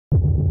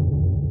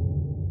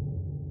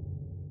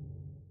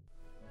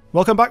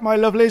Welcome back, my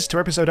lovelies, to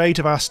episode 8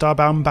 of our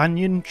Starbound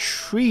Banyan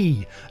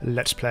Tree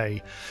Let's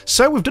Play.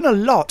 So we've done a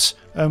lot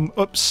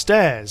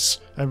upstairs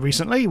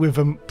recently. We've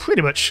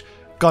pretty much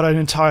got an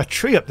entire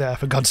tree up there,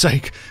 for God's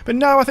sake. But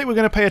now I think we're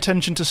going to pay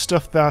attention to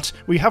stuff that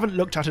we haven't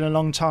looked at in a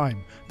long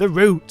time. The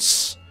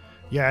roots.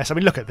 Yes, I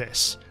mean, look at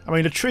this. I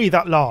mean, a tree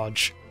that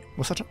large.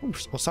 What's that? Ooh,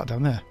 what's that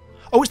down there?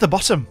 Oh, it's the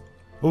bottom.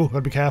 Oh,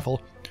 gotta be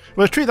careful.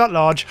 Well, a tree that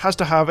large has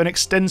to have an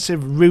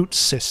extensive root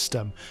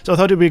system, so I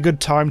thought it'd be a good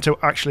time to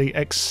actually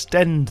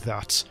extend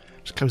that.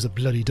 Just close the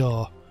bloody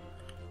door.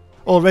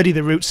 Already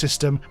the root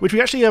system, which we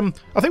actually,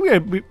 I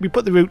think we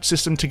put the root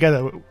system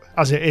together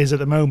as it is at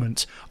the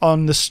moment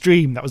on the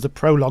stream. That was the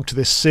prologue to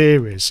this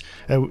series.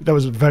 That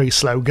was very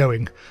slow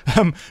going.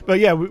 But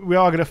yeah, we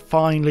are going to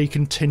finally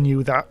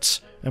continue that,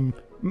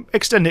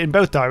 extend it in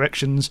both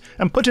directions,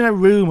 and put in a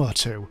room or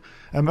two.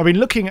 I've been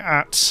looking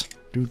at...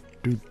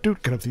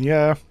 get up in the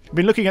air. I've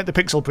been looking at the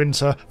pixel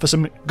printer for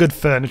some good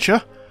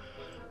furniture,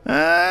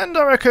 and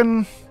I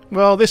reckon,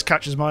 well, this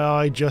catches my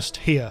eye just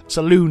here.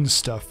 Saloon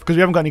stuff, because we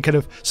haven't got any kind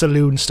of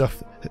saloon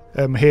stuff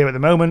here at the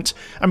moment,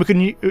 and we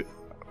can...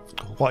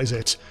 what is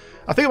it?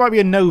 I think it might be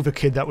a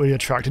Novakid that would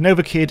attract. A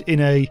Novakid in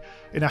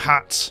a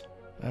hat,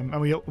 and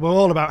we're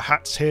all about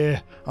hats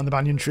here on the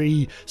Banyan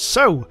Tree.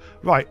 So,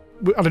 right,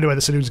 I don't know where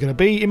the saloon's going to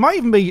be. It might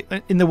even be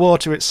in the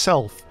water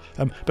itself.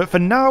 But for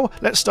now,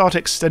 let's start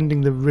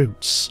extending the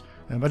roots.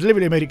 I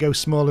deliberately made it go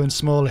smaller and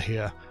smaller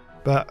here,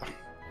 but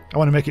I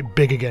want to make it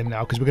big again now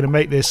because we're going to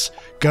make this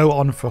go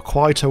on for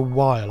quite a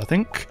while, I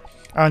think.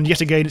 And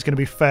yet again, it's going to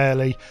be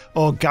fairly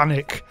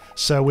organic,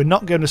 so we're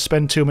not going to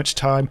spend too much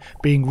time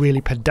being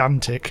really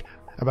pedantic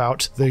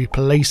about the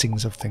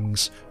placings of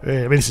things.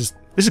 I mean, this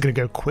is going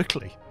to go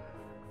quickly.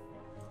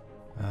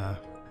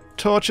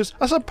 Torches,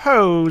 I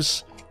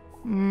suppose.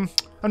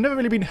 I've never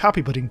really been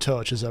happy putting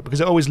torches up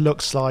because it always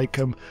looks like,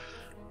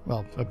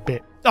 well, a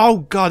bit... Oh,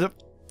 God!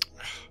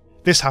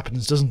 This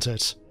happens, doesn't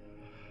it?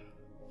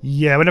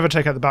 Yeah, whenever I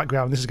take out the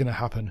background, this is going to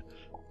happen.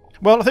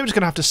 Well, I think we're just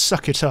going to have to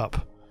suck it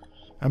up.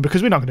 And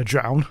because we're not going to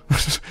drown.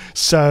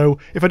 So,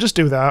 if I just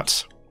do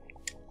that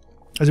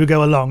as we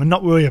go along and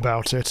not worry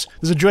about it.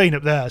 There's a drain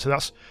up there, so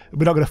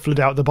we're not going to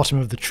flood out the bottom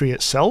of the tree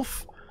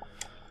itself.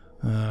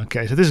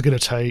 Okay, so this is going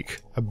to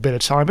take a bit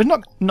of time, but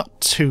not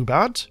too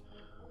bad.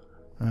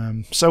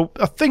 So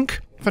I think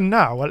for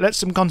now,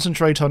 let's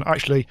concentrate on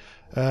actually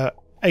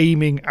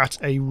aiming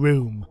at a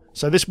room.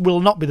 So this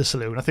will not be the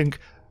saloon. I think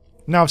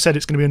now I've said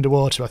it's going to be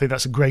underwater. I think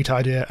that's a great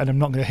idea, and I'm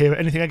not going to hear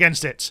anything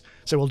against it.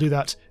 So we'll do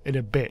that in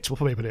a bit. We'll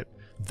probably put it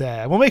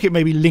there. We'll make it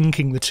maybe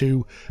linking the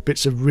two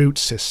bits of root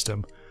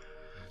system.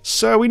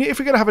 So if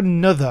we're going to have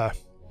another,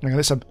 hang on,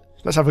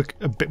 let's have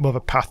a bit more of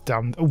a path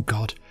down. Oh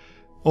God,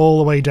 all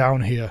the way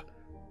down here.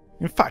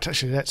 In fact,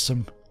 actually, let's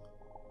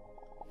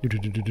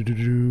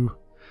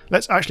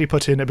let's actually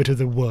put in a bit of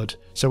the wood,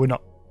 so we're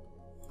not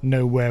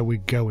know where we're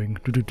going.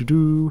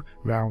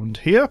 Round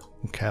here.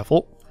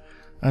 Careful.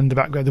 And the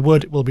background, the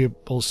wood will be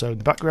also in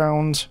the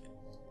background.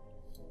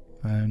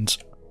 And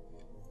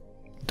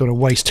don't want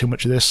to waste too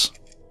much of this.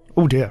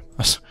 Oh dear,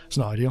 that's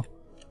not ideal.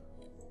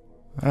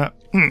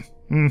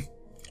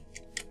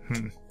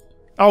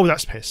 Oh,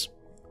 that's piss.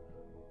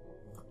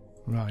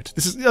 Right.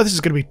 This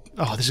is going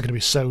to be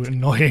so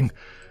annoying.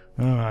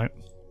 All right.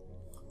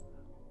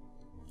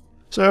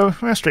 So,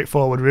 a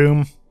straightforward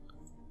room.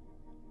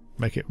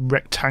 Make it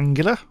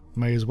rectangular,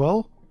 may as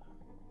well.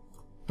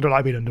 I don't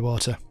like being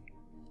underwater.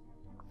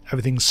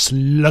 Everything's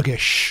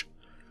sluggish.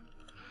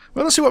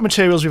 Well, let's see what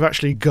materials we've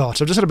actually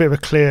got. I've just had a bit of a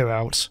clear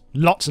out.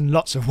 Lots and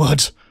lots of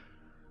wood.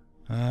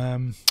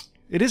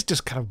 It is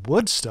just kind of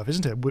wood stuff,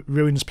 isn't it?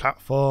 Ruins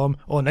platform,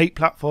 ornate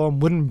platform,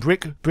 wooden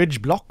brick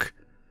bridge block.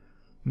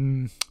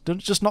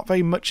 Just not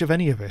very much of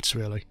any of it,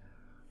 really.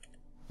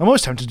 I'm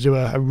always tempted to do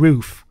a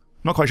roof.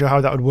 I'm not quite sure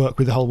how that would work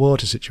with the whole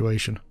water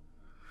situation.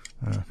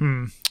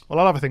 Well,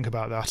 I'll have a think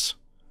about that.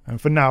 And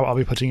for now, I'll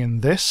be putting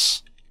in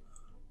this.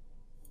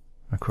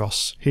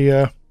 Across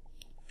here.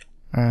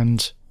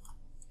 And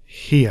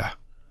here.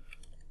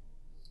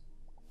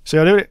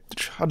 So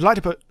I'd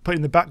like to put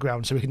in the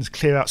background so we can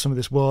clear out some of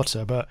this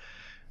water, but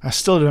I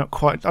still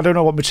I don't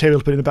know what material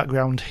to put in the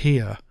background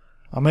here.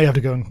 I may have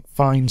to go and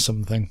find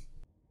something.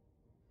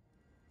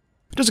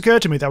 It does occur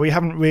to me that we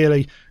haven't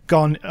really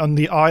gone on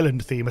the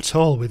island theme at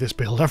all with this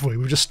build, have we?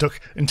 We've just stuck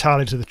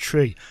entirely to the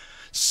tree.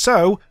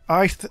 So,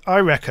 I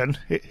reckon,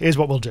 here's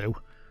what we'll do.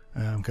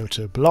 Go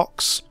to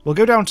blocks. We'll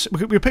go down to...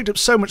 We picked up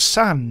so much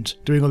sand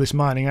doing all this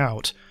mining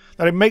out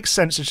that it makes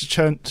sense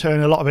to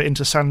turn a lot of it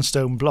into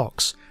sandstone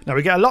blocks. Now,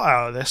 we get a lot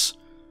out of this.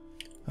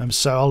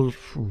 So,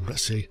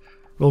 let's see.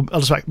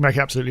 I'll just make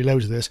absolutely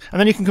loads of this. And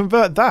then you can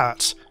convert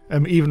that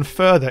even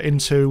further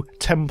into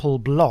temple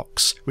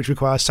blocks, which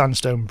require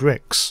sandstone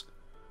bricks.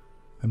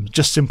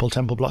 Just simple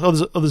temple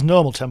blocks. There's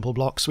normal temple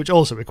blocks, which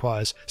also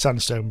requires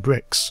sandstone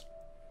bricks.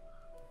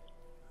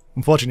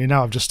 Unfortunately,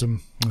 now I've just...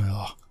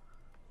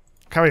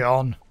 carry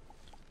on.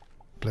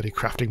 Bloody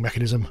crafting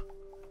mechanism.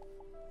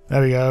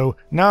 There we go.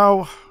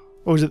 Now...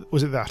 was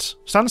it that?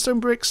 Sandstone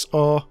bricks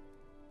or...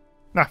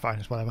 Nah, fine,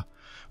 it's whatever.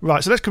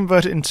 Right, so let's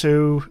convert it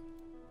into...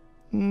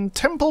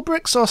 temple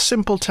bricks or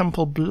simple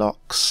temple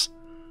blocks?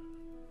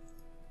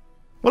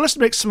 Well, let's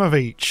make some of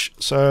each.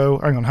 So,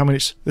 hang on, how many?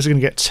 This is going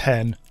to get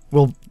 10.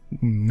 Well,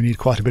 we need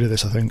quite a bit of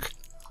this, I think.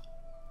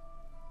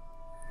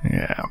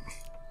 Yeah.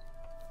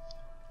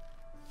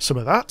 Some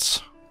of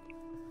that.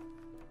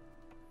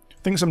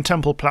 I think some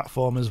temple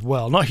platform as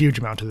well. Not a huge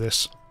amount of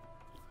this.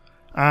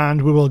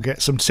 And we will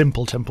get some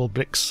simple temple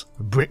bricks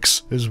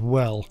as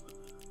well.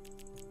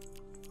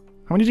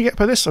 How many did you get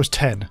per this? That was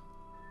 10.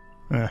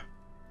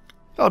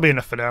 That'll be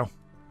enough for now.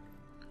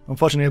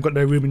 Unfortunately, I've got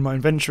no room in my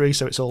inventory,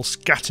 so it's all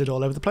scattered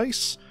all over the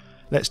place.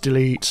 Let's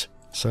delete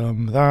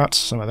some of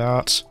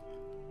that,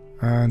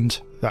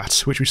 and that,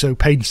 which we so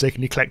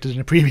painstakingly collected in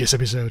a previous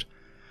episode.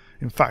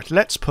 In fact,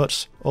 let's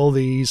put all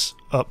these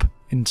up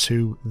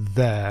into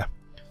there,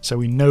 so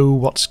we know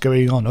what's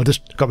going on. I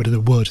just got rid of the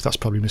wood, that's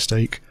probably a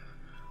mistake.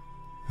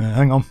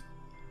 Hang on.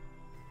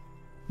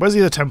 Where's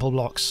the other temple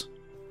blocks?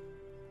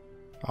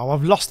 Oh,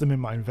 I've lost them in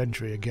my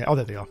inventory again. Oh,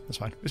 there they are. That's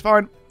fine. It's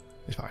fine.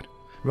 It's fine.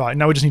 Right,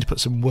 now we just need to put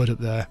some wood up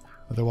there.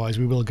 Otherwise,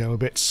 we will go a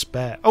bit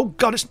spare. Oh,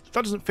 God,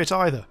 that doesn't fit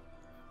either.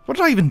 What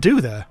did I even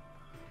do there?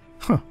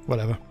 Huh,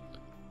 whatever.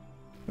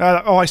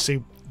 Oh, I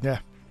see. Yeah,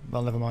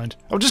 well, never mind.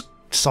 I'll just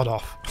sod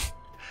off.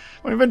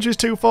 My inventory's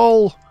too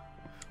full.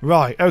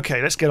 Right,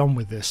 okay, let's get on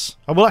with this.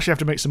 I will actually have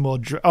to make some more...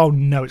 Oh,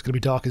 no, it's going to be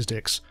dark as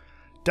dicks.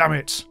 Damn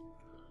it.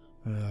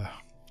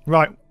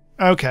 Right,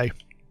 okay.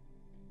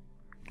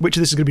 Which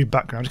of this is going to be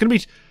background? It's going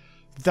to be...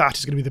 That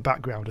is going to be the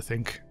background, I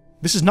think.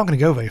 This is not going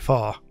to go very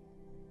far.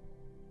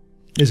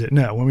 Is it?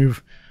 No, when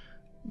we've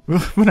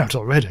run out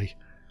already.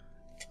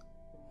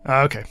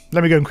 Okay,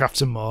 let me go and craft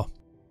some more.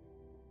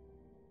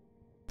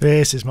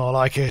 This is more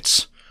like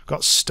it.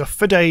 Got stuff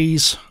for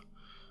days.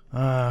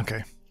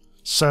 Okay,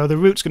 so the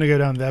route's going to go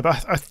down there,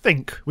 but I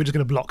think we're just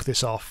going to block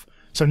this off.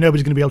 So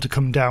nobody's going to be able to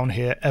come down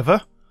here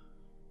ever.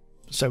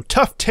 So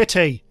tough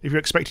titty if you're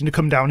expecting to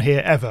come down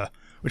here ever,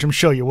 which I'm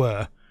sure you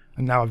were.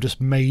 And now I've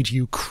just made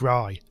you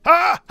cry.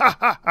 Ha ha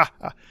ha ha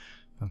ha!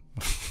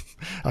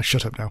 I'll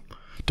shut up now.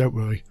 Don't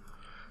worry.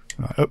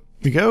 Right, up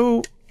we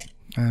go.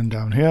 And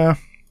down here.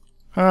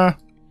 Oh,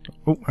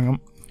 hang on.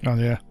 Down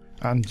there.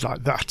 And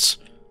like that.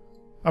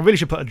 I really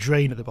should put a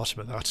drain at the bottom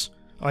of that.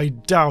 I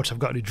doubt I've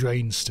got any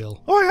drains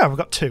still. Oh yeah, I've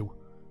got 2.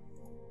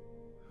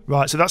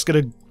 Right, so that's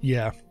going to...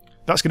 Yeah.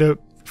 That's going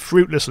to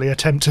fruitlessly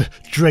attempt to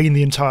drain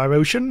the entire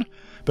ocean.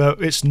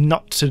 But it's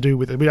not to do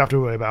with it. We don't have to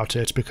worry about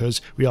it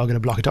because we are going to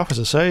block it off, as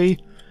I say.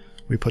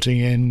 We're putting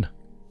in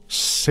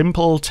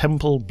simple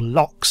temple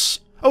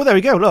blocks. Oh, there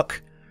we go,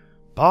 look.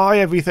 Buy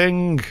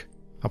everything.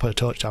 I'll put a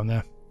torch down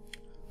there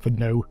for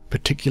no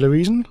particular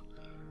reason.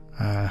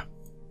 Oh,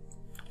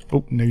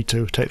 need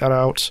to take that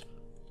out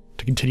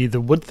to continue the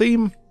wood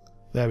theme.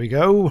 There we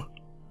go.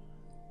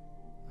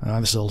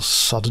 This is all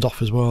sodded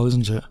off as well,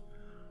 isn't it?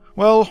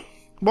 Well,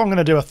 what I'm going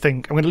to do, I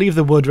think, I'm going to leave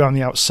the wood around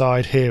the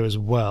outside here as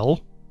well.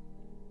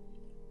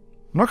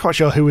 I'm not quite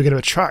sure who we're going to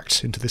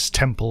attract into this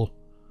temple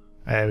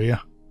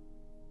area.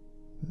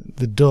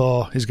 The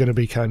door is going to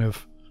be kind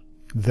of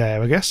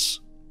there, I guess.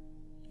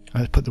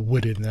 I'll put the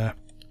wood in there.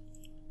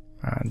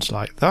 And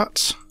like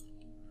that.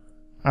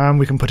 And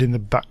we can put in the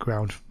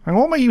background. And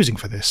what am I using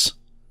for this?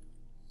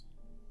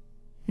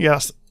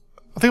 Yes,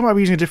 I think I might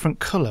be using a different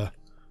colour.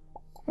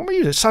 What am I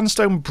using?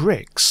 Sandstone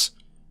bricks.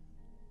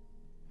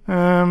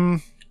 I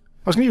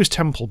was going to use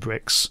temple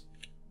bricks.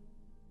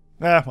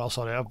 Well,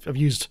 sorry, I've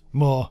used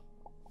more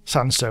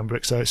sandstone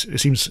bricks, so it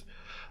seems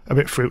a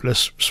bit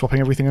fruitless swapping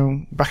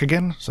everything back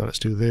again. So let's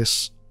do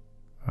this.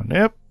 And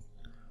yep.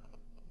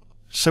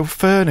 So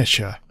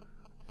furniture.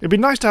 It'd be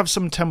nice to have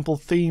some temple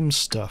themed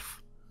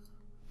stuff.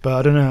 But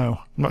I don't know.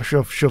 I'm not sure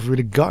if I've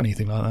really got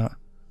anything like that.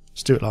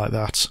 Let's do it like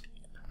that.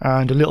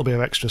 And a little bit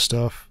of extra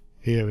stuff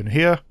here and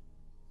here.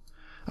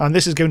 And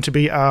this is going to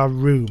be our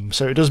room.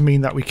 So it does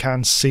mean that we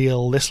can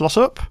seal this lot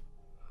up.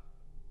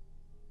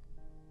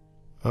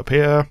 Up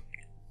here.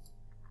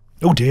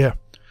 Oh dear.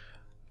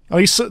 Oh,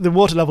 the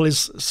water level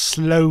is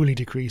slowly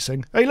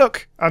decreasing. Hey,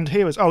 look! And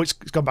here is... Oh, it's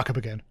gone back up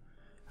again.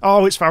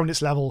 Oh, it's found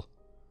its level.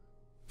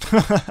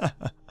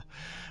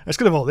 Let's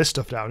get all this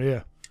stuff down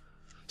here.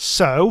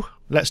 So,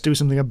 let's do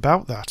something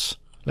about that.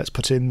 Let's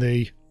put in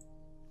the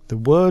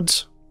wood.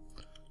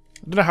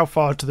 I don't know how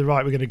far to the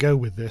right we're going to go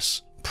with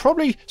this.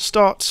 Probably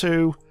start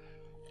to...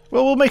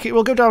 Well,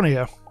 we'll go down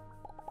here.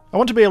 I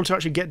want to be able to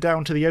actually get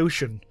down to the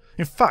ocean.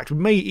 In fact, we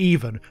may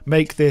even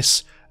make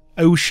this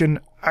ocean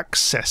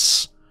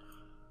access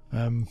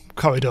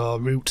corridor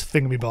route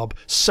thingamabob.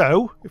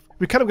 So, if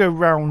we kind of go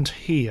round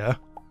here,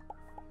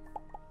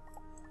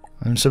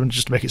 and so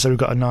just to make it so we've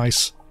got a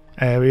nice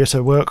area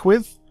to work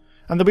with,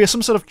 and there'll be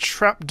some sort of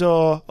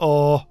trapdoor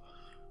or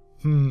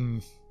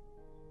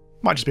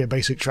might just be a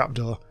basic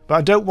trapdoor, but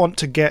I don't want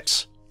to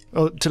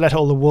let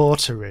all the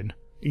water in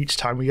each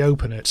time we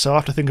open it, so I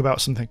have to think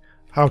about something,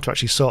 how to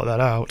actually sort that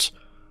out.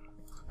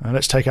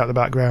 Let's take out the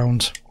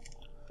background.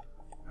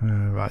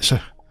 Right,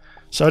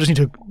 so I just need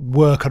to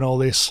work on all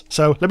this.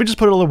 So let me just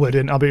put all the wood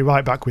in. I'll be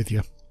right back with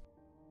you.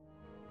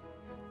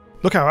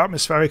 Look how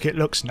atmospheric it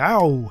looks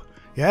now.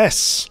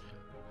 Yes.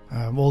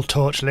 All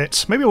torch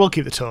lit. Maybe we'll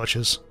keep the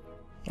torches.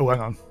 Oh,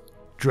 hang on.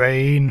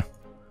 Drain.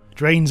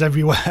 Drains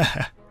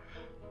everywhere.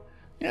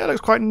 Yeah, it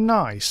looks quite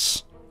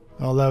nice.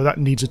 Although that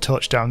needs a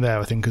touch down there,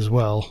 I think, as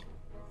well.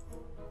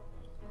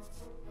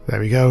 There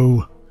we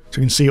go. So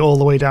we can see all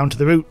the way down to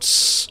the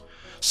roots.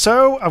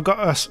 So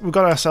we've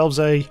got ourselves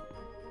a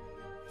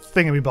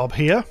thingamabob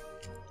here.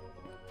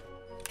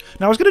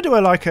 Now I was going to do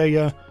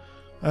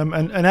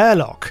an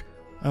airlock,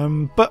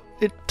 but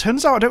it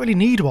turns out I don't really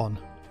need one.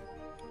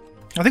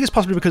 I think it's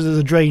possibly because there's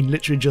a drain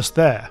literally just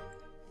there.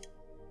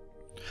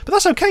 But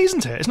that's okay,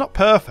 isn't it? It's not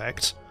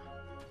perfect.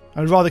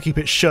 I'd rather keep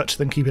it shut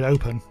than keep it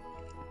open.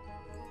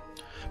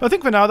 But I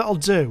think for now that'll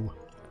do.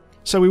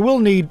 So we will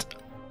need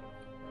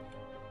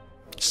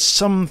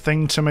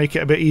something to make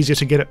it a bit easier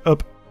to get it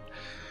up.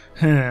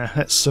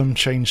 Let's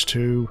change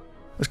to...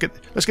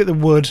 Let's get the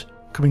wood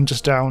coming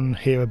just down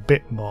here a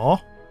bit more.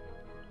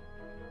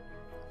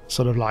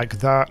 Sort of like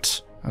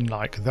that and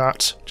like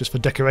that, just for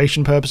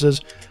decoration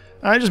purposes.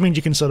 And it just means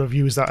you can sort of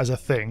use that as a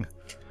thing.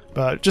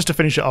 But just to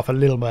finish it off a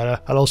little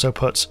better, I'll also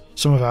put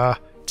some of our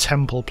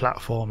temple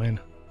platform in.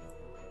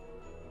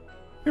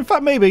 In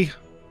fact, maybe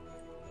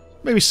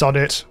sod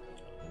it.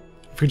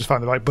 If we can just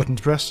find the right button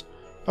to press.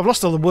 I've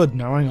lost all the wood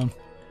now, hang on.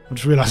 I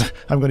just realised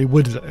I haven't got any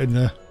wood in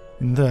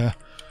there.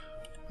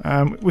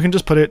 We can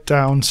just put it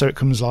down so it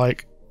comes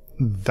like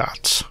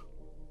that.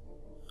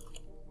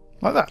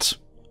 Like that.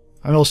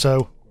 And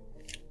also...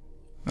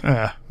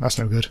 that's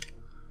no good.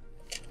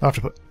 I'll have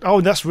to put...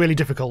 Oh, that's really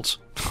difficult.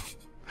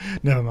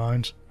 Never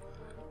mind.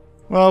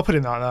 Well, I'll put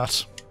in like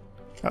that.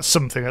 That's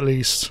something at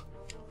least.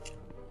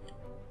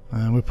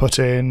 And we'll put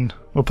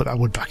that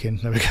wood back in.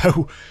 There we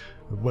go.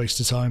 Waste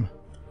of time.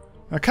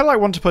 I kind of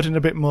want to put in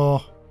a bit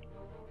more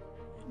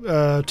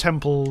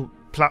temple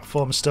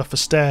platform stuff for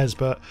stairs,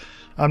 but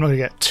I'm not going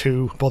to get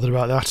too bothered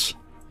about that.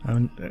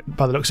 And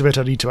by the looks of it,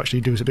 I need to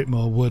actually do a bit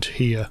more wood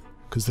here,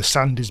 because the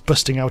sand is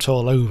busting out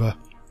all over.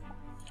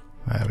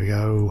 There we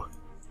go.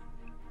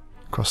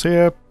 Across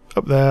here,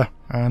 up there,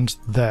 and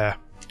there.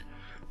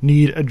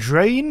 Need a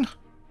drain.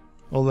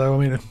 Although,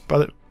 I mean,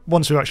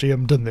 once we've actually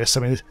done this,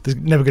 I mean, there's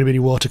never going to be any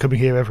water coming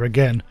here ever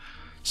again.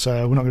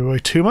 So we're not going to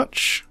worry too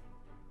much.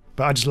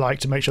 But I just like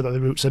to make sure that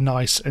the roots are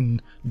nice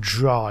and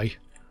dry.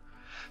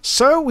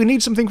 So we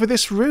need something for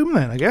this room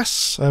then, I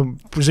guess.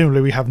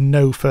 Presumably we have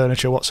no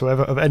furniture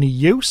whatsoever of any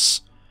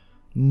use.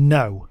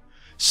 No.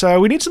 So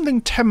we need something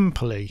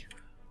temple-y.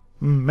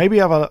 Maybe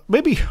oh,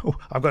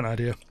 I've got an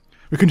idea.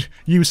 We can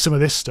use some of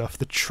this stuff,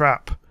 the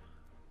trap.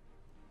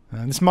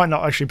 And this might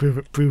not actually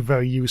prove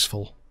very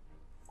useful.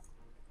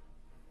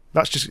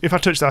 That's just, if I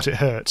touch that it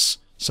hurts,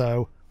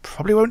 so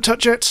probably won't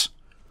touch it.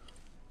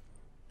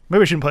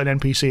 Maybe I shouldn't put an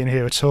NPC in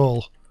here at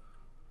all.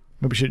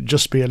 Maybe it should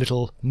just be a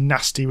little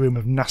nasty room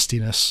of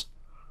nastiness.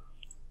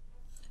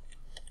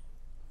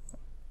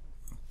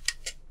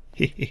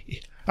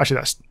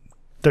 Actually,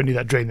 don't need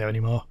that drain there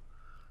anymore.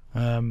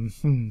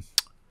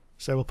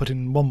 So we'll put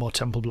in one more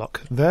temple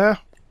block there.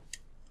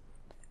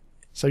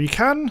 So you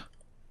can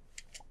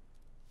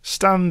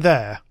stand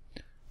there,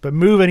 but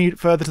move any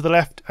further to the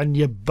left and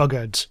you're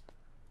buggered.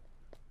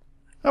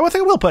 Oh, I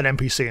think I will put an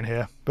NPC in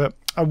here, but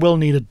I will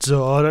need a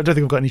door. I don't think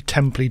we've got any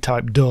temple-y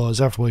type doors,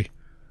 have we?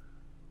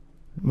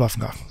 Well,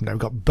 no, we've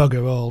got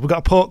bugger all. We've got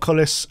a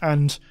portcullis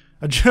and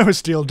a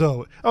Geosteel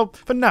door. Oh,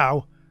 for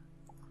now,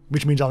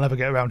 which means I'll never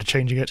get around to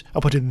changing it,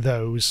 I'll put in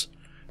those.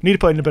 Need to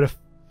put in a bit of...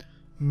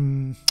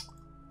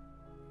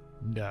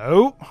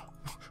 No.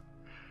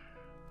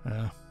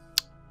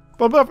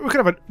 Well, we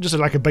could have just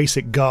like a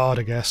basic guard,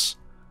 I guess.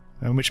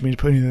 Which means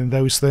putting in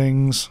those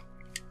things.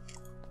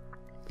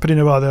 Put in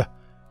a rather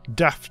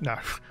daft... No,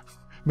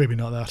 maybe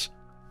not that.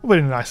 We'll put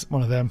in a nice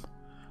one of them.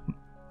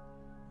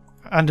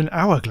 And an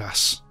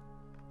hourglass.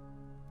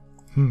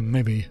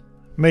 Maybe.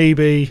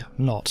 Maybe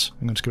not.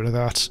 I'm going to get rid of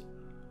that.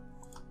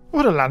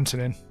 We'll put a lantern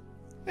in.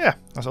 Yeah,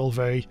 that's all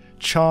very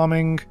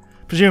charming.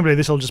 Presumably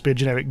this will just be a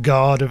generic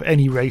guard of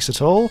any race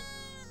at all.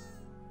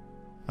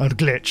 And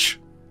glitch.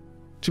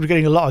 So we're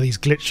getting a lot of these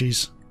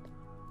glitches.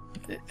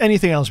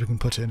 Anything else we can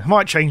put in? I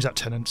might change that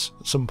tenant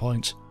at some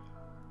point.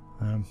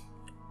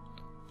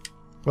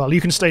 Well,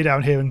 you can stay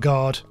down here and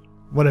guard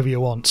whatever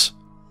you want.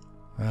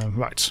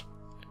 Right.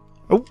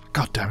 Oh,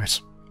 god damn it.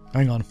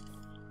 Hang on.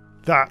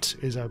 That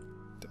is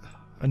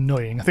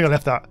annoying. I think I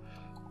left that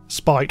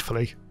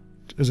spitefully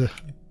as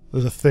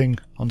a thing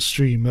on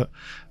stream, but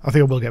I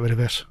think I will get rid of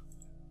it.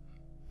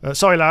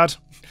 Sorry, lad.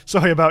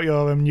 Sorry about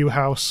your new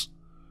house.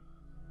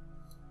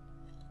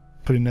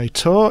 Put in a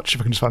torch,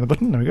 if I can just find the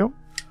button. There we go.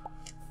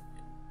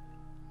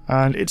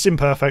 And it's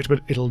imperfect,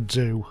 but it'll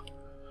do.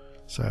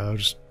 So I'll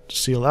just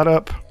seal that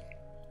up.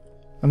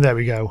 And there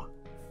we go.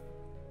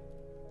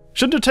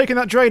 Shouldn't have taken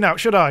that drain out,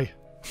 should I?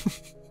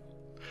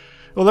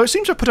 Although it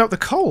seems to have put out the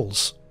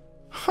coals.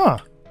 Huh.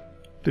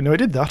 Didn't know it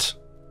did that.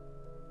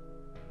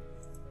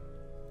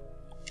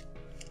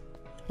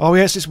 Oh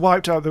yes, it's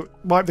wiped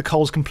the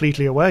coals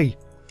completely away.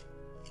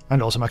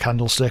 And also my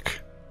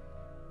candlestick.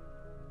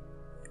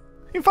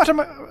 In fact,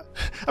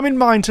 I'm in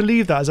mind to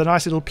leave that as a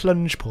nice little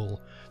plunge pool.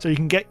 So you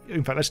can get...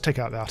 In fact, let's take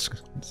out that.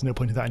 There's no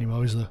point in that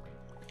anymore, is there?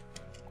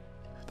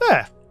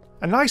 There!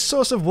 A nice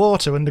source of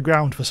water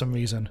underground for some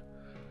reason.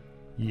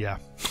 Yeah.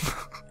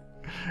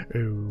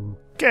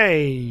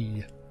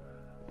 Okay.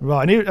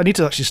 Right, I need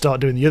to actually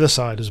start doing the other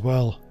side as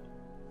well.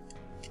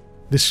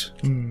 This...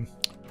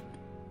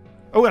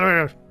 Oh,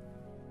 no.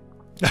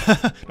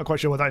 Not quite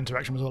sure what that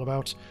interaction was all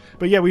about.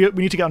 But yeah, we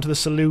need to get onto the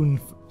saloon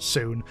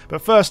soon.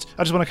 But first,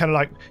 I just want to kind of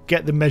like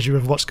get the measure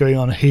of what's going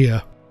on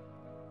here.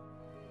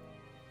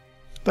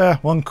 There,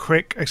 one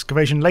quick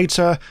excavation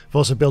later. We've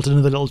also built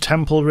another little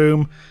temple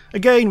room.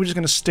 Again, we're just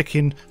going to stick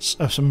in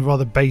some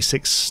rather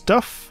basic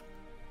stuff.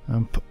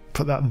 And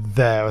put that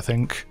there, I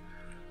think.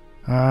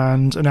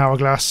 And an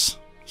hourglass,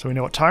 so we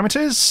know what time it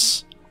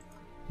is.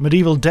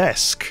 Medieval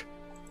desk.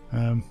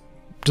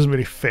 Doesn't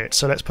really fit,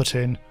 so let's put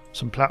in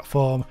some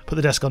platform. Put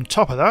the desk on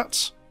top of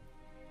that.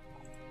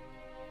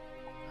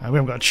 We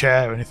haven't got a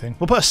chair or anything.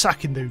 We'll put a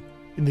sack in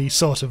the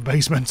sort of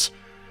basement.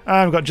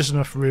 And we've got just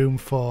enough room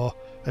for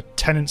a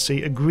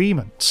tenancy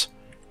agreement.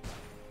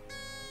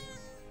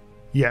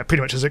 Yeah,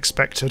 pretty much as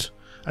expected.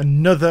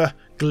 Another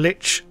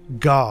glitch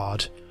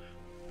guard.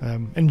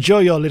 Enjoy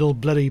your little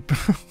bloody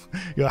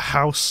your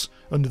house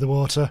under the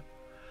water.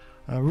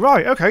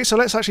 Right, okay, so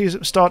let's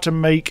actually start to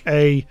make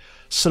a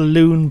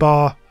saloon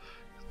bar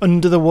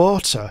under the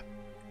water.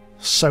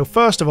 So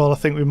first of all, I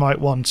think we might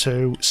want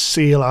to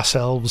seal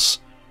ourselves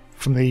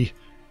from the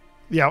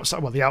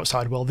outside, well, the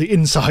outside world, the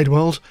inside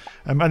world,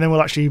 and then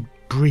we'll actually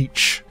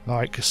breach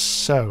like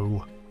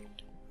so.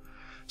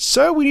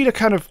 So we need a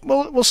kind of,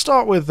 well, we'll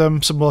start with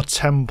some more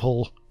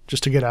temple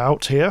just to get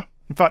out here.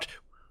 In fact,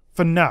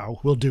 for now,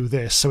 we'll do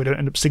this so we don't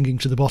end up sinking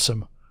to the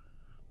bottom.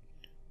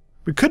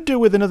 We could do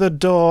with another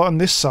door on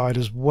this side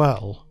as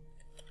well.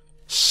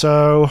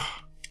 So,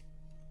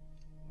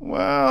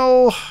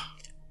 well...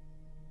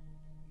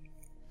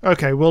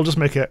 Okay, we'll just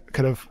make it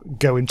kind of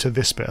go into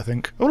this bit, I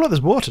think. Oh, look,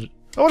 there's water.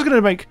 I was going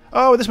to make...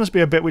 Oh, this must be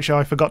a bit which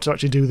I forgot to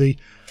actually do the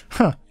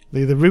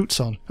roots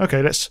on.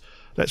 Okay, let's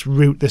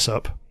root this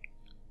up.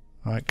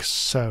 Like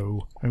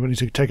so. And we need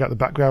to take out the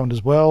background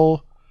as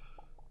well.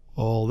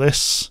 All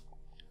this.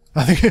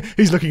 I think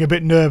he's looking a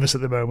bit nervous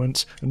at the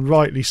moment, and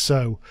rightly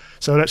so.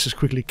 So let's just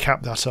quickly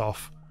cap that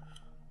off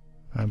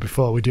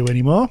before we do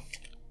any more.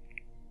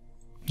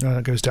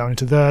 That goes down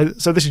into there.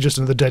 So this is just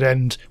another dead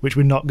end, which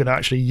we're not going to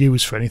actually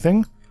use for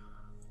anything.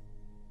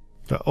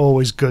 But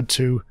always good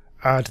to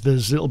add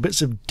those little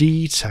bits of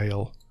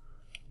detail.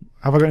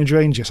 Have I got any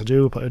drains? Yes, I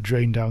do. I'll put a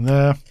drain down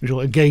there, which will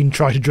again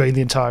try to drain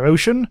the entire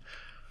ocean.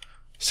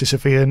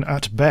 Sisyphean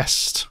at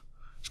best.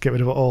 Let's get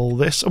rid of all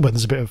this. Oh, well,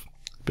 there's a bit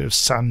of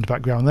sand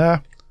background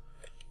there.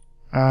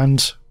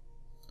 And,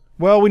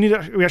 well, we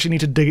actually need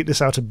to dig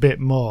this out a bit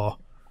more.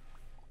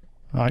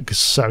 Like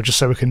so, just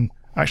so we can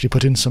actually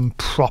put in some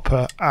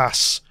proper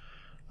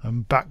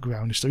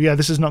background. So yeah,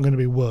 this is not going to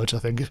be wood, I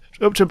think.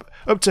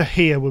 Up to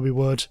here will be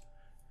wood.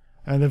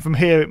 And then from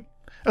here,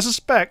 I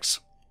suspect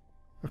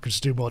I could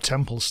just do more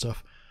temple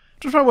stuff.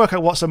 Just trying to work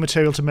out what's the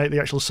material to make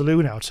the actual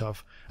saloon out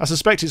of. I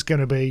suspect it's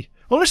going to be...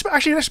 Well, let's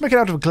make it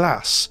out of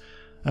glass.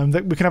 We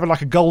can have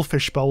like a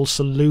goldfish bowl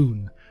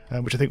saloon,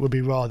 which I think would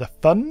be rather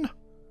fun.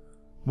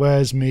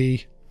 Where's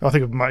me? I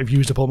think I might have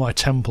used up all my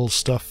temple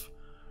stuff.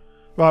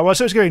 Right, well,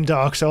 so it's getting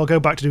dark, so I'll go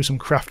back to do some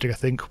crafting, I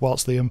think,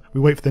 whilst we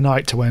wait for the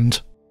night to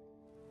end.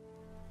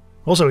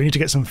 Also, we need to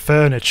get some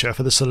furniture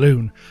for the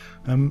saloon.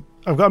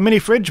 I've got a mini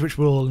fridge, which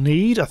we'll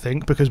need, I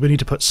think, because we need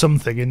to put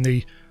something in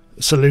the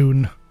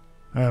saloon.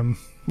 Well,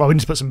 we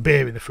need to put some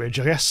beer in the fridge,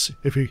 I guess,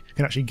 if we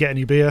can actually get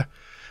any beer.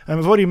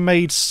 I've already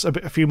made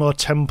a few more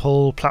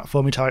temple,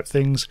 platformy type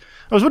things.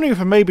 I was wondering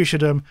if I maybe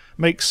should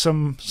make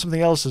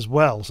something else as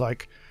well.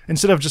 Like,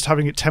 instead of just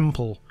having it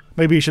temple,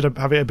 maybe you should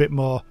have it a bit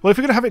more... Well, if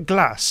you're going to have it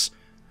glass,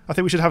 I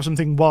think we should have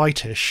something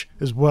whitish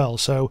as well.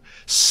 So,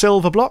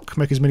 silver block,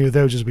 make as many of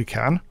those as we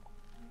can.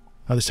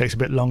 Now, this takes a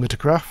bit longer to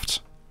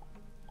craft.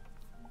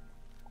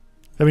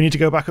 Then we need to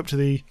go back up to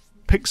the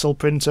pixel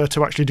printer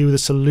to actually do the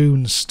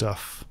saloon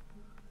stuff.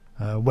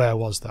 Where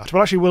was that?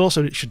 Well, actually, we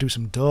also should do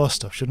some door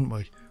stuff, shouldn't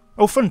we?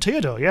 Oh,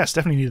 frontier door, yes,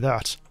 definitely need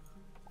that.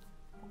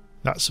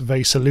 That's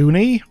very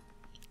saloony.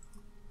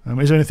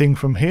 Is there anything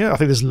from here? I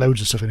think there's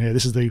loads of stuff in here.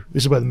 This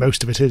is where the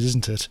most of it is,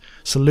 isn't it?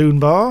 Saloon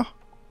bar.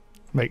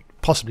 Make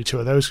possibly 2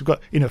 of those. We've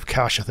got enough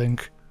cash, I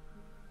think.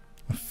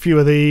 A few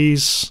of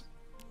these.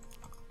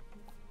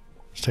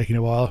 It's taking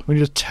a while. We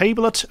need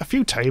a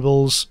few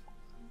tables.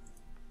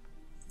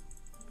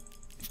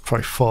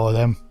 Probably 4 of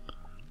them.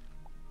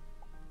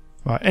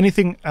 Right,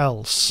 anything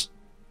else?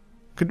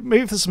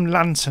 Maybe if there's some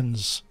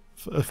lanterns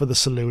for the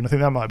saloon. I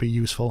think that might be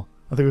useful.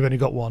 I think we've only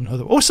got one.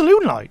 Oh,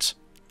 saloon light!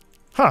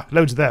 Ha!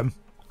 Loads of them.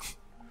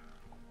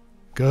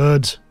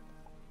 Good.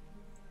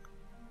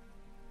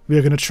 We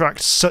are going to attract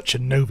such a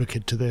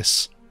Novakid to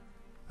this.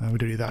 We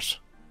don't need that.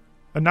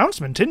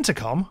 Announcement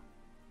intercom?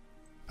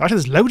 Actually,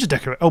 there's loads of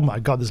decoration. Oh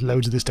my god, there's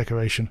loads of this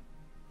decoration.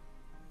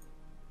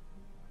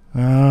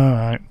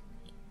 Alright.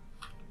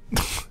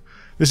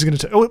 This is going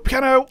to... Oh,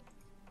 piano!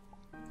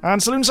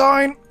 And saloon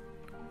sign!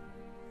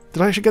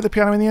 Did I actually get the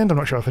piano in the end? I'm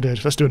not sure if I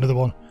did. Let's do another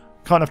one.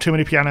 Can't have too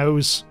many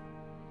pianos.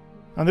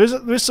 And there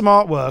is some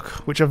artwork,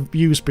 which I've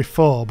used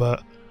before,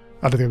 but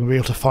I don't think I'm going to be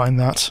able to find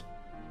that.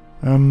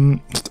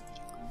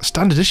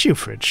 Standard issue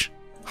fridge.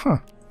 Huh.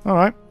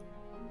 Alright.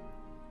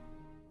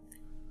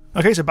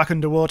 Okay, so back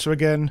underwater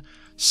again.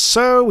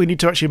 So we need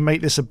to actually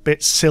make this a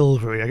bit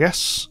silvery, I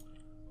guess.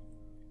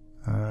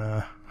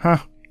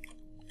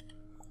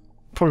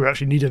 Probably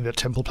actually needed the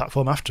temple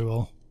platform after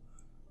all.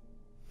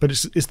 But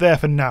it's there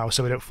for now,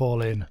 so we don't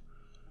fall in.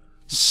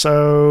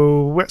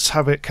 So let's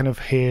have it kind of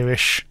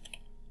here-ish.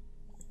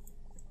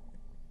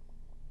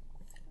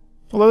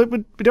 Although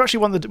we don't actually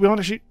want we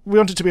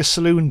want it to be a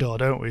saloon door,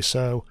 don't we?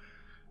 So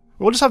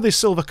we'll just have this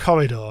silver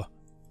corridor,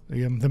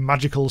 the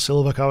magical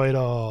silver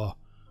corridor,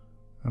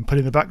 and put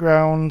in the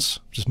background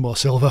just more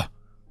silver.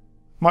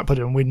 Might put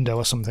it in a window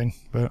or something,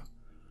 but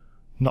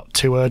not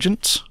too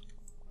urgent.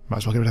 Might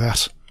as well get rid of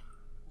that.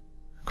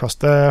 Across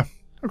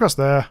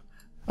there,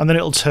 and then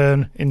it'll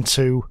turn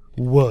into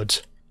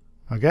wood,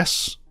 I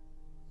guess.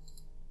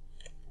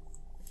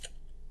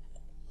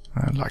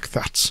 And like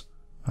that,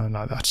 and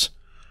like that.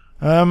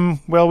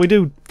 Well, we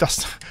do.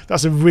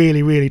 That's a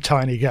really, really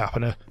tiny gap,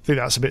 and I think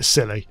that's a bit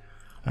silly.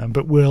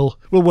 But we'll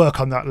work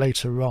on that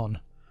later on.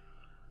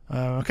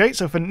 Okay,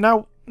 so for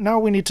now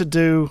we need to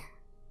do.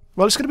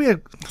 Well, it's going to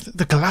be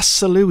the glass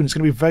saloon. It's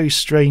going to be very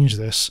strange.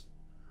 This.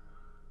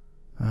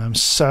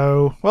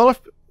 So, well,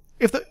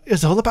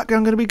 is all the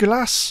background going to be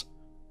glass?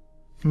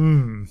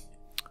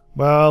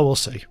 Well, we'll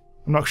see.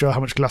 I'm not sure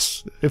how much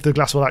glass. If the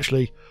glass will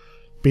actually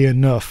be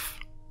enough.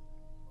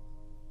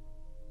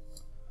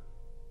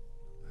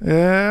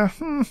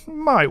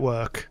 Might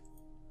work.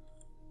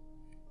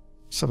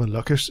 Let's have a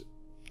look.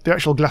 The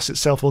actual glass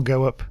itself will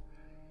go up.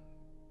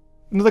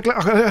 Another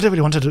glass. I don't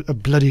really want a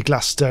bloody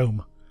glass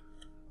dome.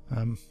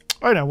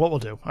 I know what we'll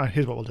do.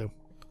 Here's what we'll do.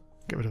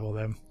 Get rid of all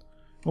them.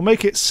 We'll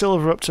make it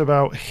silver up to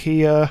about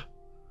here.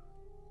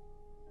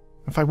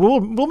 In fact, we'll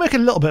make a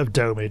little bit of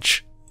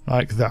domage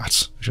like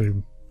that.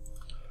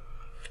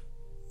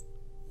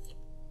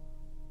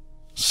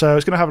 So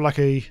it's going to have like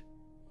a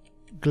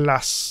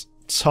glass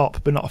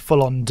top, but not a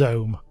full-on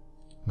dome.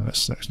 No,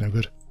 that's no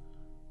good.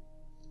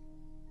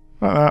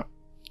 Like that.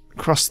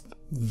 Across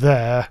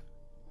there,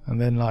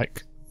 and then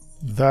like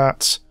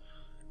that.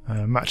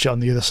 Match it on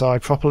the other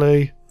side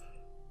properly.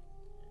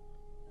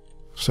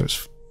 So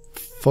it's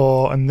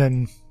 4, and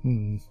then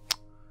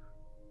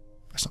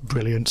that's not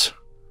brilliant.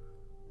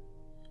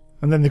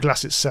 And then the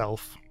glass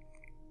itself.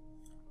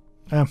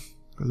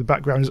 The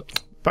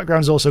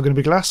background's also going to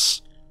be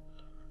glass.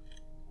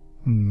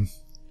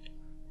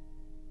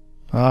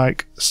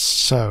 Like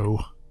so.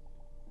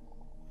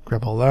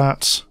 Grab all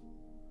that.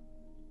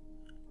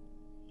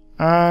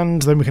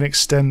 And then we can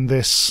extend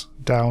this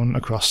down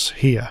across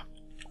here.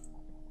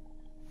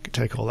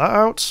 Take all that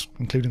out,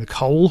 including the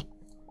coal.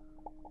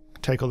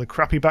 Take all the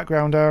crappy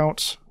background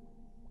out.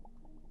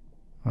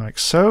 Like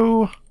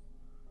so.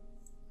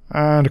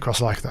 And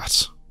across like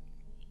that.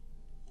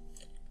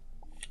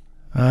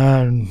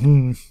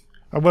 And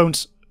I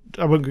won't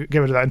get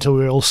rid of that until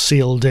we're all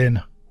sealed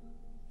in.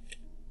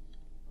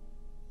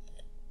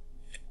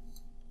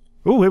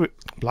 Oh, wait,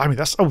 blimey,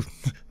 that's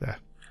there.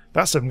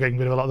 That's them getting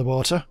rid of a lot of the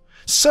water.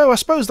 So I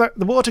suppose that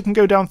the water can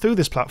go down through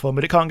this platform,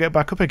 but it can't get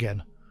back up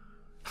again.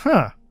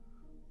 Huh.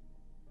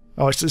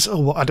 Oh,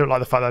 I don't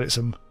like the fact that it's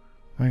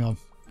hang on.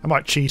 I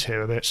might cheat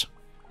here a bit.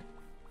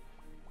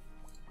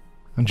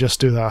 And just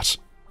do that.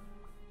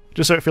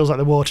 Just so it feels like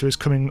the water is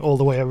coming all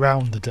the way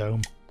around the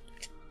dome.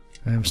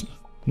 It's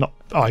not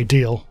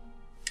ideal.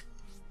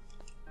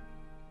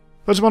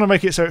 I just want to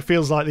make it so it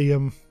feels like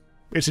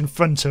it's in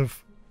front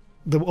of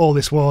all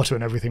this water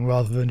and everything,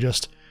 rather than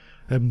just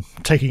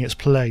taking its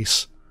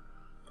place.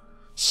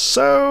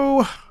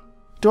 So,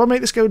 do I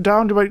make this go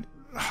down?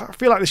 I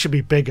feel like this should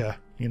be bigger,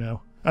 you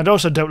know. And I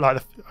also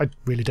I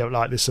really don't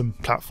like this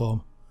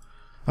platform.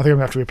 I think I'm going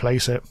to have to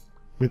replace it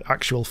with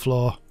actual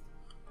floor.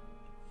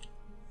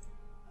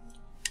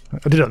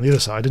 I did it on the other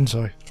side, didn't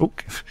I? Oh,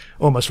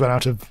 almost ran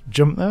out of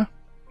jump there.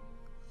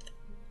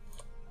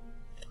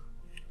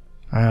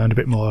 And a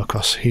bit more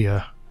across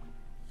here.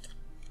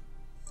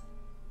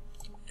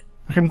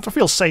 I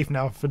feel safe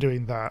now for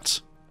doing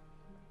that.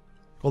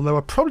 Although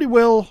I probably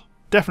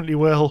definitely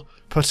will,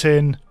 put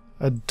in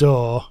a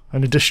door,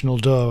 an additional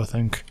door, I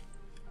think.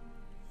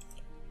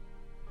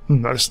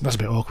 That's a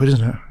bit awkward,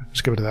 isn't it?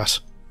 Let's get rid of that.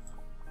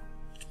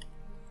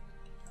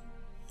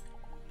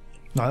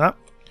 Like that.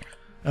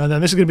 And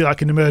then this is going to be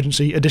like an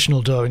emergency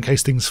additional door in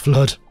case things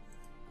flood.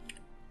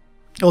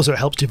 Also, it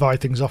helps divide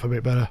things off a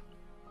bit better.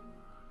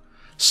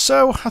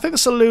 So, I think the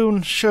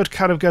saloon should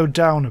kind of go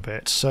down a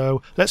bit.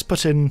 So, let's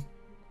put in...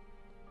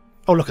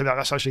 Oh, look at that.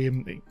 That's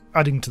actually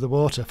adding to the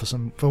water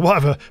for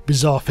whatever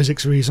bizarre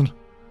physics reason.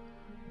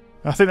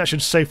 I think that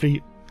should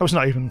safely... Oh, it's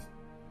not even...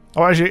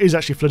 Oh, actually, it is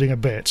actually flooding a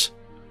bit.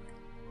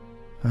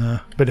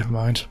 But never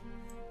mind.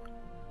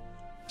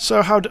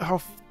 So,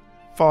 how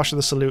far should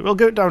the saloon... We'll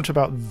go down to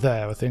about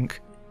there, I think.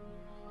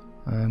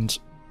 And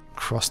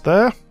cross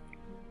there.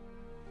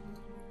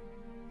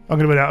 I'm going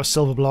to run out of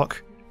silver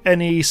block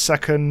any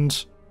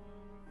second.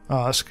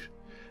 Oh,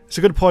 it's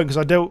a good point, because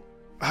I don't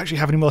actually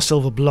have any more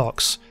silver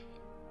blocks.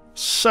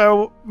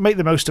 So, make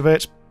the most of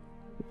it.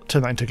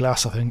 Turn that into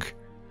glass, I think.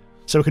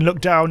 so we can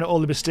look down at all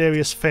the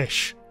mysterious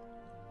fish,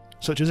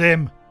 such as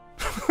him.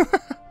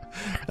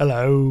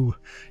 Hello.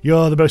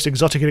 You're the most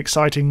exotic and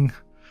exciting.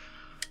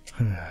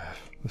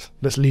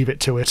 Let's leave it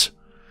to it.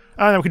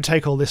 And we can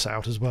take all this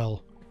out as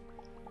well.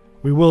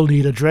 We will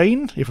need a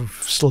drain, if we've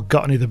still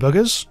got any of the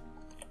buggers.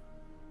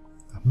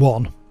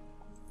 One.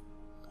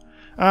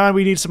 And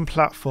we need some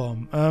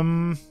platform.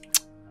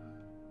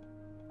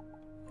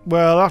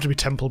 Well, it'll have to be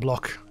temple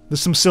block.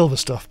 There's some silver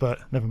stuff, but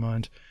never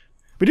mind.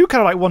 We do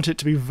kind of like want it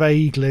to be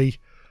vaguely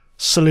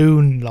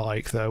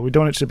saloon-like, though. We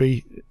don't want it to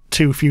be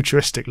too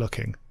futuristic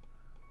looking.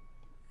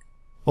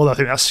 Although I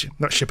think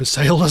that ship has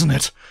sailed, hasn't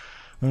it?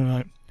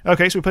 Alright.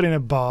 Okay, so we put in a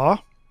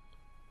bar.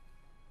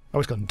 Oh,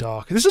 it's gone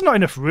dark. This is not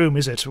enough room,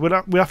 is it? We'll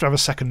have to have a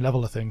second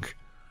level, I think.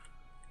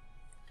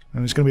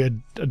 And it's going to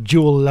be a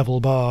dual level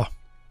bar.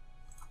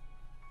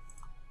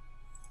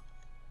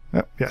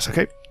 Yep, yes,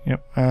 okay.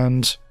 Yep,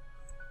 and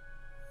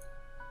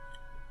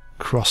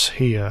cross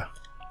here.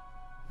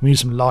 We need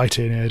some light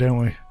in here, don't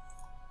we?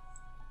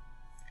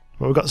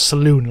 Well, we've got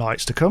saloon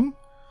lights to come.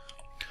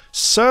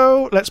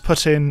 So let's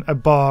put in a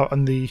bar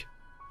on the...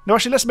 No,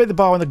 actually, let's make the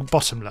bar on the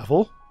bottom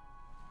level.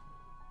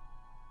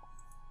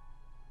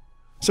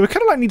 So we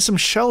kind of like need some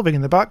shelving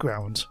in the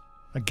background,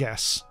 I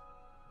guess.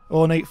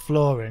 Ornate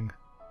flooring.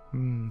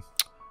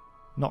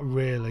 Not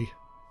really.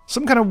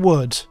 Some kind of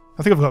wood.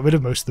 I think I've got rid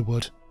of most of the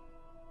wood.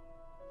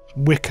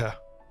 Wicker.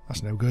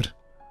 That's no good.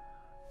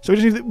 So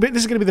we just need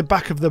this is going to be the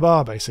back of the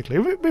bar, basically.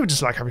 We would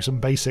just like having some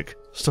basic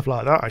stuff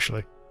like that,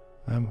 actually.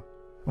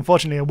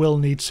 Unfortunately, I will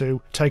need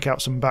to take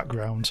out some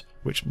background,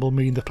 which will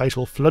mean the place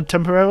will flood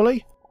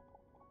temporarily.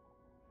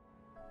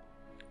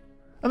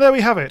 And there we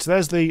have it.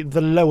 There's the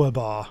lower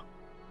bar.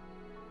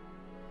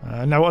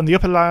 Now on the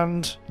upper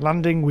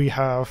landing we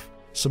have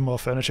some more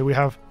furniture. We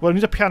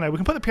need a piano. We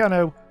can put the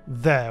piano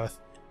there.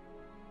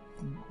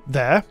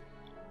 There.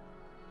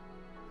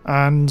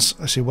 And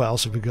let's see, what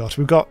else have we got?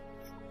 We've got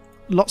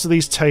lots of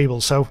these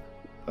tables. So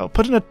I'll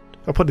put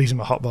these in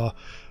my hotbar.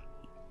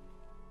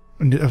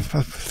 And I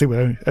think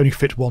we only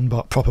fit one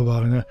proper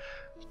bar in there.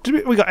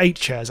 We got 8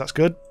 chairs. That's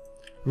good.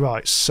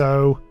 Right.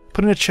 So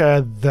put in a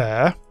chair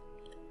there.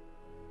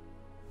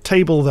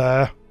 Table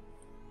there.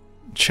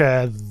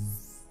 Chair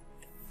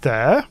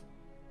there.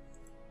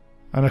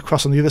 And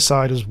across on the other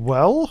side as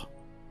well.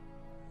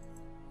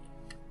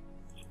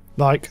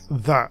 Like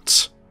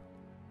that.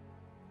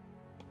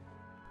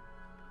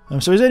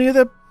 So is there any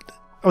other...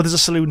 Oh, there's a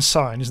saloon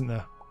sign, isn't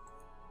there?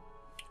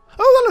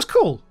 Oh, that looks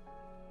cool.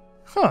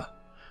 Huh.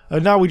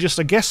 And now we just,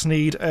 I guess,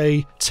 need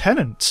a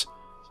tenant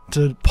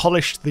to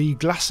polish the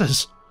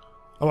glasses.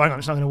 Oh, hang on,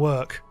 it's not going to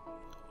work.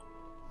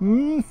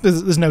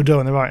 There's no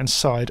door on the right-hand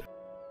side.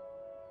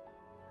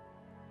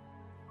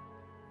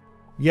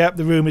 Yep,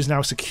 the room is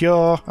now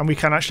secure, and we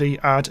can actually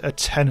add a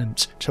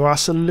tenant to our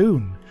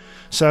saloon.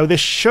 So this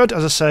should,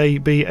 as I say,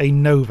 be a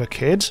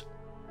Novakid.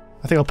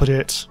 I think I'll put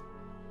it...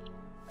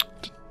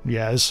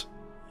 Yeah, there's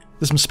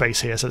some space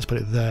here, so let's put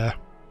it there.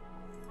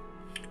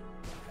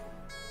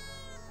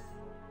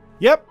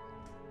 Yep.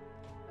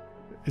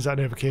 Is that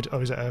Novakid? Oh,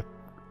 is it a...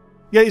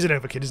 Yeah, he's a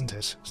Novakid, isn't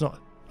it? It's not...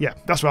 Yeah,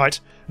 that's right.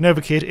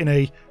 Novakid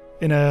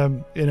in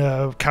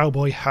a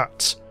cowboy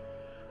hat.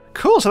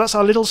 Cool, so that's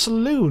our little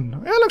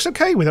saloon. Yeah, it looks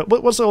okay with it.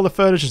 Once all the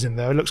furniture's in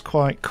there, it looks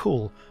quite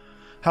cool.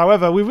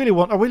 However, I really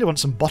want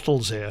some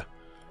bottles here.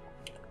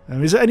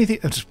 Is there anything...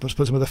 Let's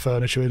put some other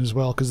furniture in as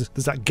well, because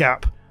there's that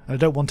gap, and I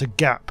don't want a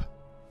gap.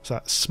 So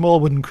that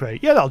small wooden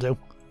crate. Yeah, that'll do.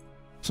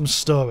 Some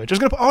storage. I was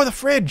going to put... Oh, the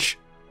fridge!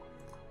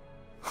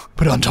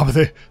 Put it on top of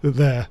there.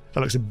 That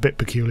looks a bit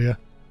peculiar.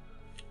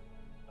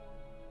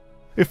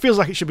 It feels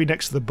like it should be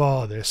next to the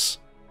bar, this.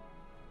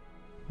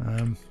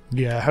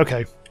 Yeah,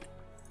 okay.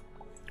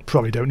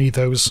 Probably don't need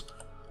those.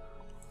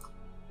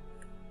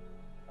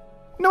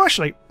 No,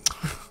 actually...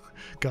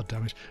 God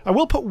damn it.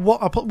 I'll put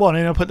one in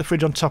and I'll put the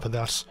fridge on top of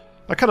that.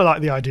 I kind of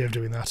like the idea of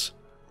doing that.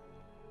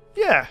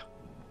 Yeah.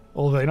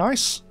 All very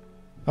nice.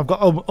 I've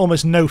got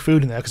almost no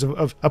food in there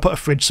because I put a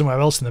fridge somewhere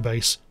else in the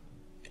base.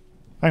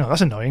 Hang on,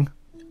 that's annoying.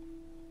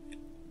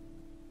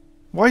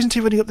 Why isn't he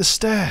running up the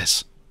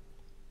stairs?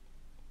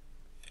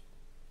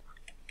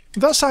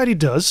 On that side he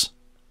does.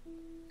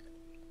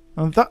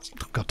 And that...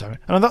 God damn it.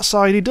 And on that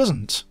side he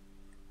doesn't.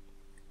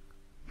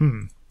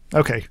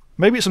 Okay.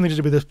 Maybe it's something to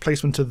do with the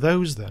placement of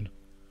those then.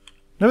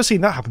 Never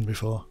seen that happen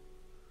before.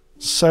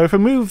 So if I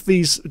move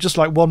these just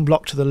like one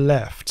block to the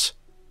left...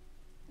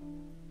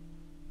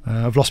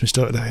 I've lost my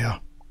story. There you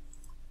are.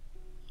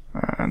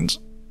 And...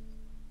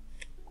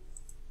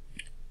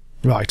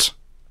 Right.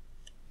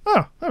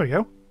 Oh, there we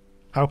go.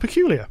 How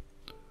peculiar.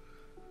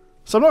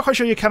 So I'm not quite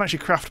sure you can actually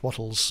craft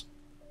bottles.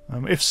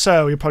 If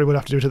so, you probably would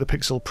have to do it at the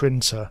pixel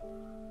printer.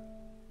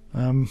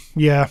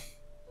 Yeah.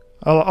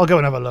 I'll go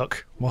and have a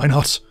look. Why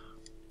not?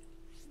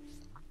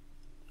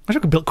 I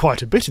think I built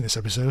quite a bit in this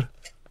episode.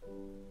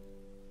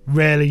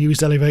 Rarely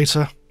used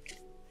elevator.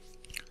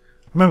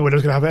 Remember when I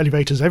was going to have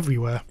elevators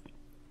everywhere.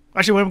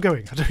 Actually, where I'm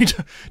going. I don't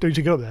need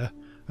to go up there.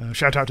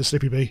 Shout out to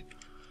Slippy B.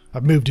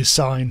 I've moved his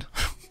sign.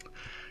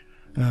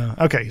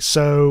 Okay,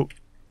 so...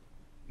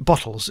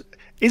 Bottles.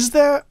 Is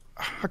there...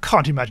 I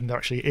can't imagine there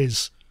actually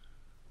is.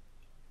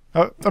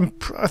 I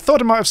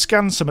thought I might have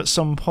scanned some at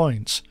some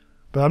point,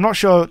 but I'm not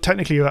sure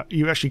technically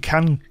you actually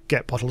can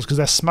get bottles because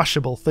they're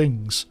smashable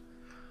things.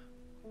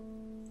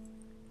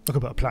 Look, I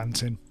put a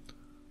plant in.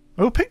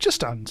 Oh, a picture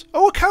stand.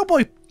 Oh, a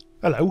cowboy.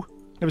 Hello.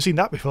 Never seen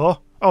that before.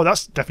 Oh,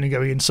 that's definitely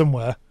going in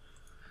somewhere.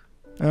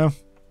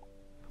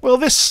 Well,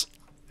 this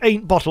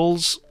ain't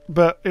bottles,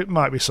 but it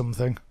might be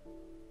something.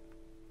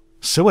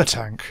 Sewer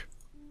tank.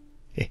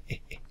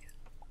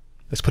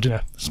 Let's put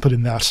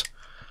in that.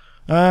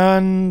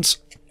 And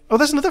oh,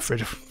 there's another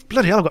fridge.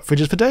 Bloody hell, I've got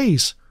fridges for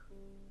days.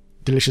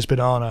 Delicious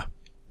banana.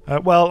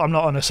 Well, I'm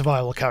not on a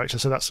survival character,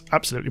 so that's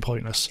absolutely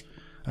pointless.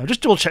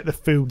 Just double check the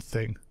food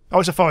thing. Oh,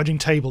 it's a foraging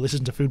table. This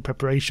isn't a food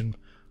preparation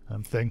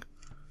thing.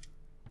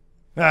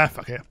 Ah,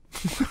 fuck it.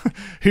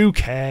 Who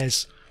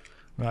cares?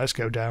 Right, let's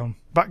go down.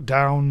 Back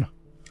down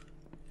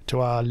to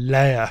our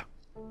lair.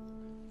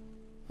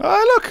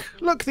 Oh,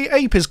 look, the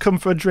ape has come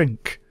for a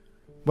drink.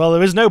 Well,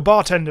 there is no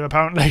bartender,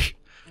 apparently.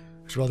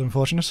 It's rather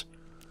unfortunate.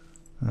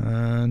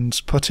 And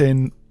put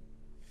in...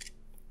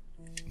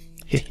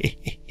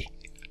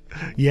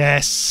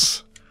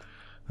 Yes!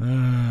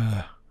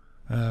 Right,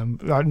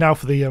 now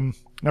for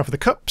the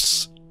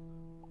cups.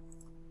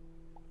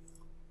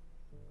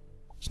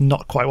 It's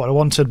not quite what I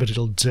wanted, but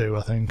it'll do,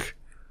 I think.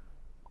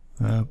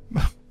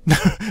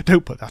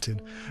 Don't put that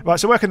in. Right,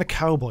 so where can the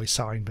cowboy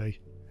sign be?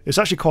 It's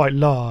actually quite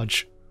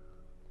large.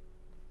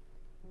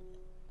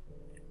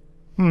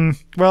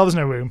 Well, there's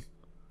no room.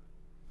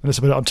 Unless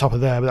I put it on top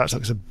of there, but that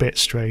looks a bit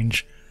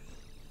strange.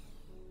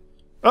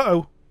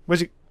 Uh-oh.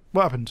 Where's it?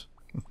 What happened?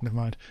 Never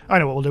mind. I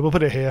know what we'll do. We'll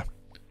put it here.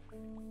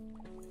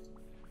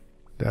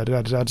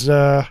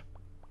 Da-da-da-da-da.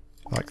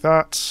 Like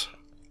that.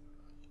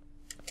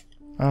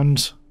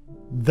 And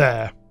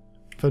there.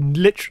 For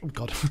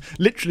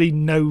literally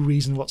no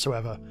reason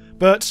whatsoever.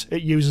 But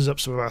it uses up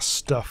some of our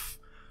stuff.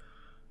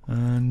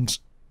 And...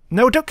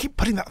 No, don't keep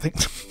putting that thing...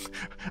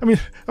 I mean,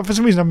 for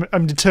some reason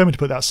I'm determined to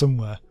put that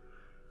somewhere.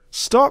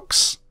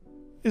 Stocks?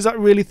 Is that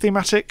really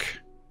thematic?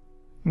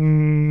 I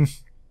know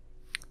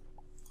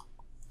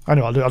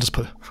I'll do. I'll just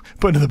put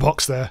another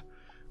box there.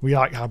 We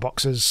like our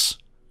boxes.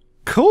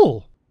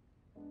 Cool.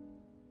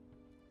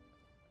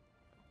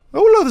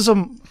 Oh look, there's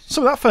some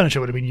of that furniture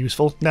would have been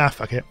useful. Nah,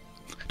 fuck it.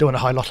 Don't want a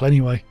high lottle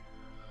anyway.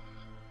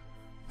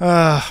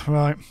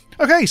 Right.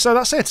 Okay, so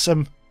that's it.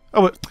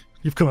 Oh,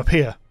 you've come up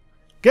here.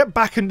 Get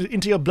back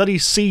into your bloody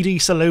seedy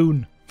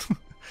saloon.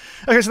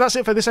 Okay, so that's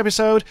it for this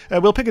episode.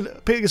 We'll pick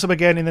this up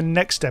again in the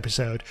next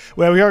episode,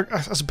 where we are. I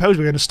suppose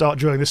we're going to start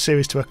drawing this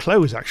series to a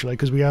close, actually,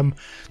 because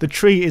the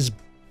tree is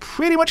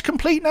pretty much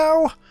complete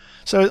now.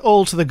 So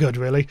all to the good,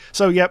 really.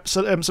 So yep.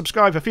 So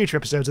subscribe for future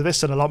episodes of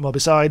this and a lot more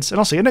besides, and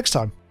I'll see you next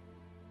time.